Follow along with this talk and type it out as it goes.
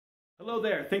Hello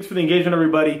there, thanks for the engagement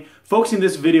everybody. Focusing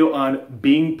this video on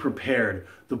being prepared.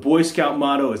 The Boy Scout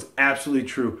motto is absolutely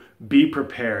true, be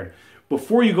prepared.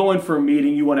 Before you go in for a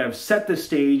meeting, you want to have set the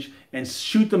stage and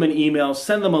shoot them an email,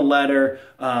 send them a letter,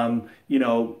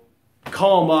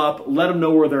 call them up, let them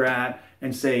know where they're at,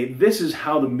 and say, this is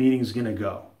how the meeting's gonna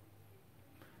go.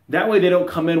 That way they don't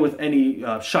come in with any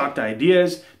shocked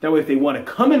ideas. That way if they want to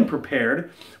come in prepared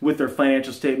with their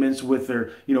financial statements, with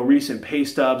their recent pay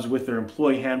stubs, with their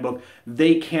employee handbook,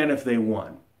 they can if they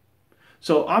want.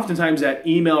 So oftentimes that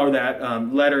email or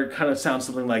that letter kind of sounds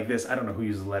something like this. I don't know who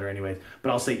uses the letter anyways,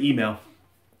 but I'll say email.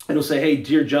 It'll say, hey,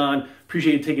 dear John,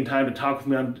 appreciate you taking time to talk with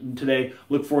me today.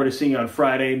 Look forward to seeing you on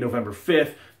Friday, November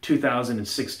 5th,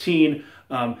 2016.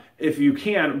 If you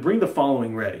can, bring the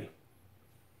following ready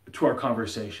to our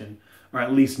conversation, or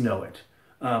at least know it.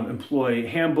 Employee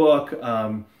handbook,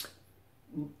 any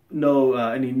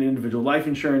individual life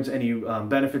insurance, any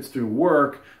benefits through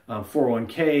work,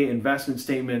 401k, investment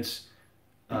statements,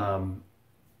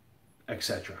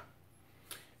 etc.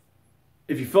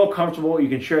 If you feel comfortable, you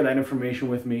can share that information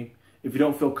with me. If you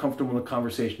don't feel comfortable in the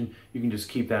conversation, you can just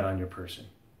keep that on your person.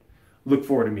 Look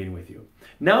forward to meeting with you.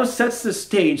 Now it sets the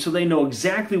stage so they know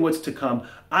exactly what's to come.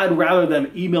 I'd rather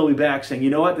them email me back saying,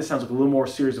 you know what, this sounds like a little more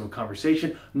serious of a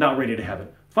conversation. I'm not ready to have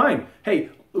it. Fine.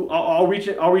 Hey, I'll reach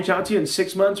out to you in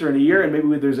 6 months or in a year, and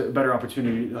maybe there's a better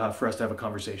opportunity for us to have a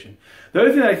conversation. The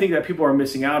other thing that I think that people are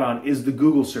missing out on is the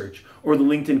Google search or the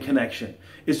LinkedIn connection.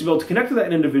 Is to be able to connect with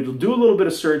that individual, do a little bit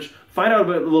of search, find out a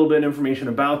little bit of information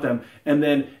about them, and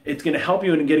then it's going to help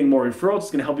you in getting more referrals.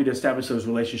 It's going to help you to establish those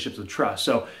relationships of trust.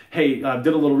 So, hey, did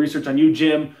a little research on you,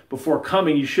 Jim. Before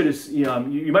coming, you should have,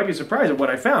 you might be surprised at what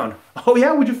I found. Oh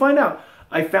yeah, what'd you find out?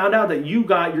 I found out that you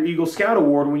got your Eagle Scout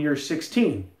Award when you were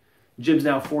 16. Jim's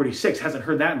now 46, hasn't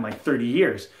heard that in like 30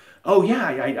 years. Oh yeah,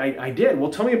 I did.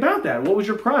 Well, tell me about that. What was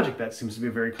your project? That seems to be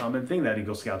a very common thing that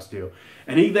Eagle Scouts do.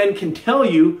 And he then can tell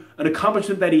you an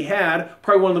accomplishment that he had,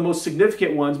 probably one of the most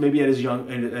significant ones, maybe at his young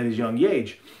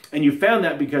age. And you found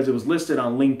that because it was listed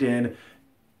on LinkedIn,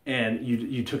 and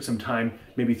you took some time,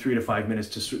 maybe 3 to 5 minutes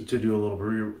to do a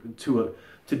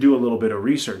little bit of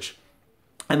research.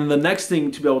 And then the next thing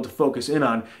to be able to focus in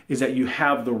on is that you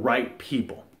have the right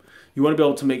people. You want to be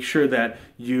able to make sure that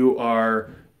you are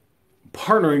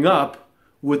partnering up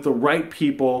with the right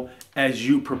people as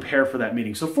you prepare for that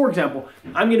meeting. So for example,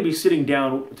 I'm going to be sitting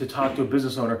down to talk to a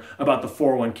business owner about the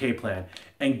 401k plan.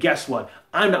 And guess what?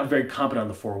 I'm not very competent on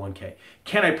the 401k.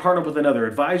 Can I partner with another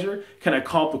advisor? Can I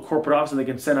call up the corporate office and they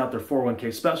can send out their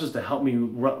 401k specialist to help me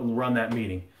run that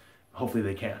meeting? Hopefully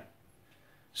they can.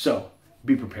 So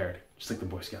be prepared, just like the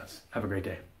Boy Scouts. Have a great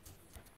day.